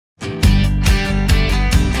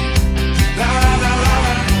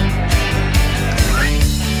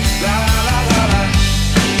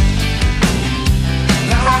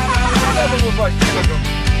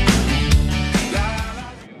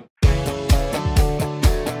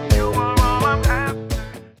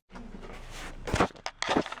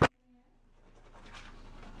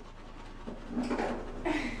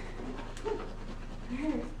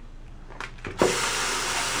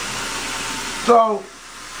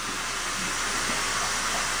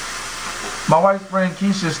My wife's friend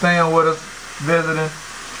Keisha's staying with us, visiting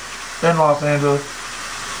in Los Angeles.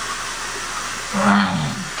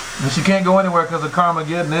 And she can't go anywhere because of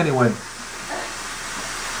Carmageddon anyway.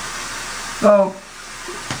 So,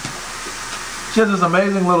 she has this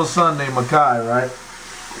amazing little son named Makai, right?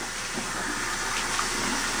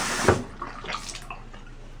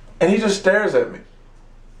 And he just stares at me.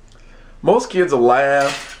 Most kids will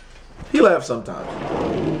laugh. He laughs sometimes.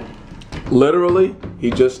 Literally,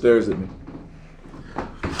 he just stares at me.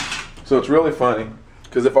 So it's really funny,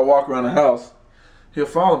 because if I walk around the house, he'll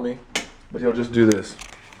follow me, but he'll just do this.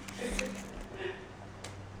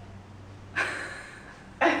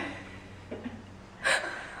 What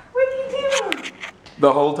are you doing?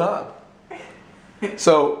 The whole time.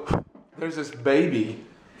 So there's this baby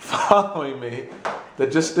following me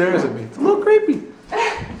that just stares at me. It's a little creepy.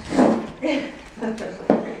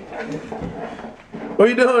 What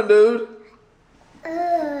are you doing, dude?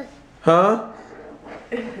 Huh?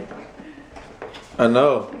 I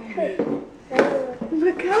know.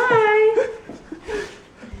 Makai.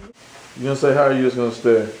 You gonna say hi or you just gonna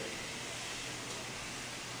stare?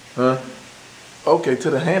 Huh? Okay, to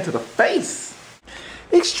the hand, to the face.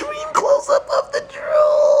 Extreme close-up of the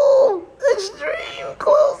drool. Extreme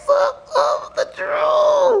close-up of the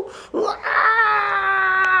drool.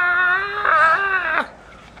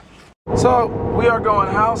 So, we are going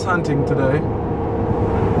house hunting today.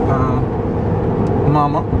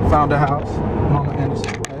 Mama found a house. Mama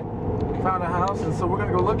Anderson, okay? Found a house, and so we're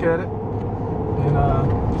gonna go look at it. And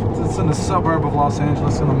it's in the suburb of Los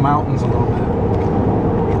Angeles, in the mountains a little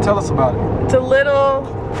bit. Tell us about it. It's a little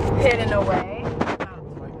hidden away, about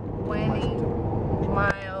 20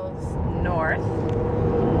 miles north.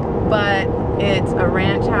 But it's a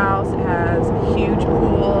ranch house. It has a huge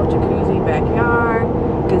pool, jacuzzi, backyard,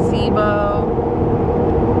 gazebo.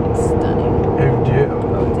 It's stunning. Oh dear.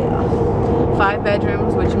 Oh dear. 5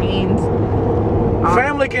 bedrooms, which means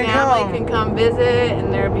Family can come visit,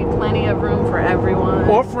 and there'll be plenty of room for everyone.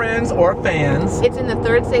 Or friends or fans. It's in the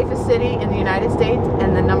 3rd safest city in the United States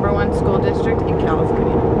and the #1 school district in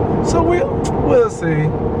California. So we'll see.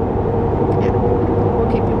 Yeah,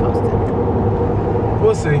 we'll keep you posted.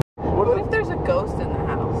 We'll see. What if there's a ghost in the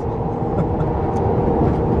house?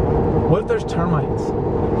 What if there's termites?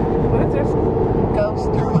 What if there's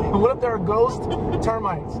ghost termites? What if there are ghost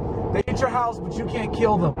termites? They hit your house, but you can't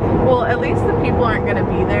kill them. Well, at least the people aren't going to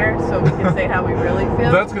be there, so we can say how we really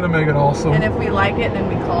feel. That's gonna make it awesome. And if we like it, then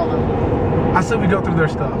we call them. I said we go through their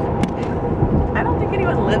stuff. I don't think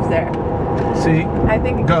anyone lives there. See? I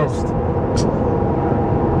think Ghost.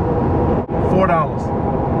 $4.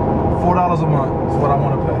 $4 a month is what I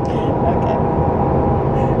want to pay. Okay.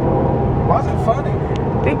 Why is it funny?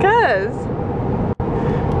 Because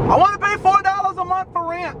I want to pay $4 a month for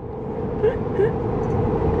rent.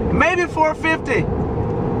 Maybe $4.50.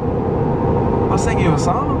 I'll sing you a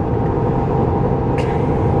song.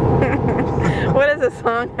 what does a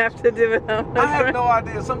song have to do with how much? I have no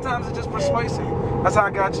idea. Sometimes it's just persuasive. That's how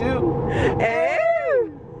I got you. Hey.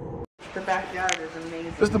 The backyard is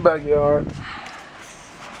amazing. This is the backyard.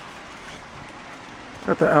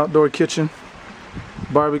 Got the outdoor kitchen,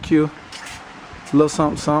 barbecue, a little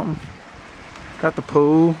something, something. Got the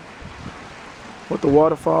pool with the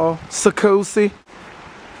waterfall, jacuzzi.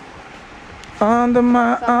 Under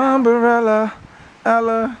my umbrella,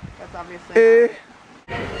 Ella. That's obviously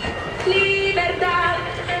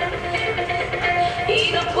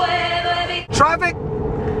Traffic.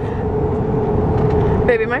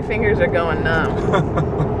 Baby, my fingers are going numb.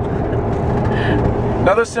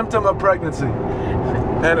 Another symptom of pregnancy.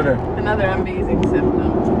 Editor. Another amazing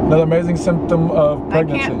symptom. Another amazing symptom of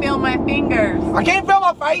pregnancy. I can't feel my fingers. I can't feel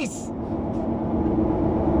my face.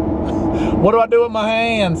 What do I do with my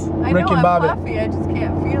hands? I Ricky know I'm Bobby. fluffy, I just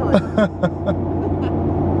can't feel it.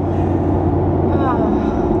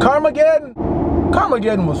 Carmageddon.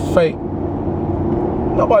 Carmageddon was fake.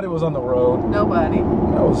 Nobody was on the road. Nobody.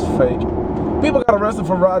 That was fake. People got arrested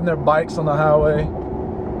for riding their bikes on the highway.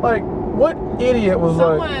 Like, what idiot was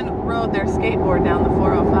Someone rode their skateboard down the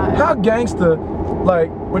 405. How gangster, like,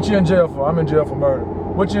 what you in jail for? I'm in jail for murder.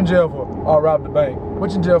 What you in jail for? Oh, I robbed the bank. What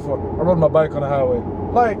you in jail for? I rode my bike on the highway.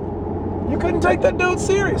 Like, you couldn't take that dude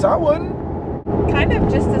serious. I wouldn't. Kind of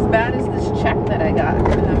just as bad as this check that I got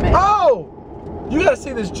in the mail. Oh! You gotta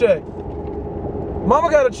see this check. Mama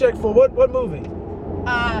got a check for what movie?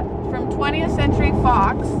 From 20th Century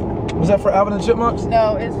Fox. Was that for Alvin and Chipmunks?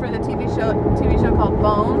 No, it's for the TV show called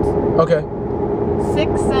Bones. Okay.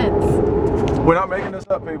 6 cents. We're not making this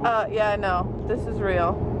up, people. Yeah, no, this is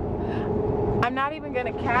real. I'm not even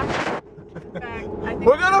gonna cash it. In fact, I think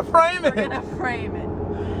We're gonna frame it. We're gonna frame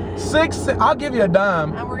it. 6 cents. I'll give you a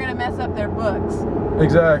dime. And we're gonna mess up their books.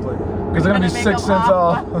 Exactly. Because they're gonna be 6 cents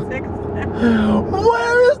off. 6 cents.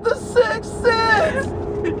 Where is the 6 cents?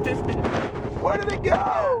 Where did it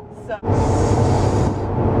go? So,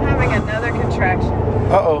 I'm having another contraction.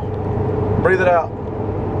 Uh-oh. Breathe it out.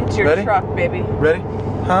 It's your Ready? truck, baby. Ready?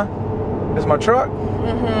 Huh? It's my truck?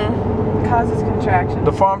 Mm-hmm. Causes contraction.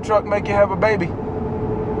 The farm truck make you have a baby.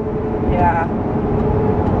 Yeah.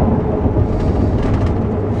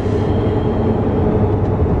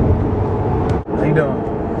 How you doing?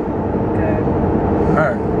 Good.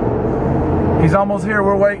 Alright. He's almost here,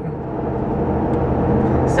 we're waiting.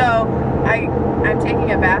 So, I'm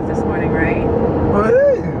taking a bath this morning, right?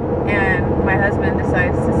 Hey. And my husband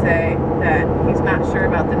decides to say that he's not sure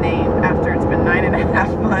about the name after it's been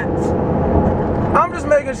 9.5 months. I'm just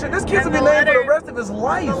making sure. This kid's And gonna be named for the rest of his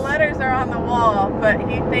life. The letters are on the wall, but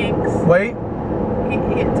he thinks Wait.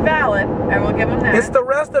 it's valid. I will give him that. It's the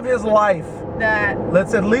rest of his life. That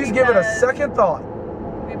Let's at least give it a second thought.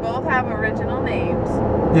 we both have original names.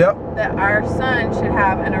 Yep. That our son should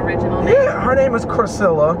have an original name. Yeah, her name is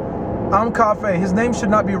Criscilla. I'm Cafe. His name should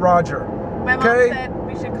not be Roger. My mom said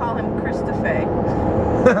we should call him Christopher.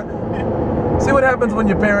 See what happens when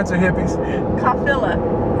your parents are hippies? Cafilla.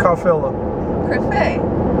 Cafilla. Christopher.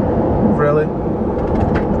 Really?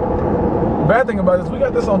 The bad thing about this, we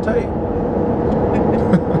got this on tape.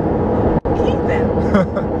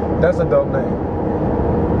 Keithan. That's a dope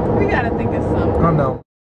name. We gotta think of something. I know.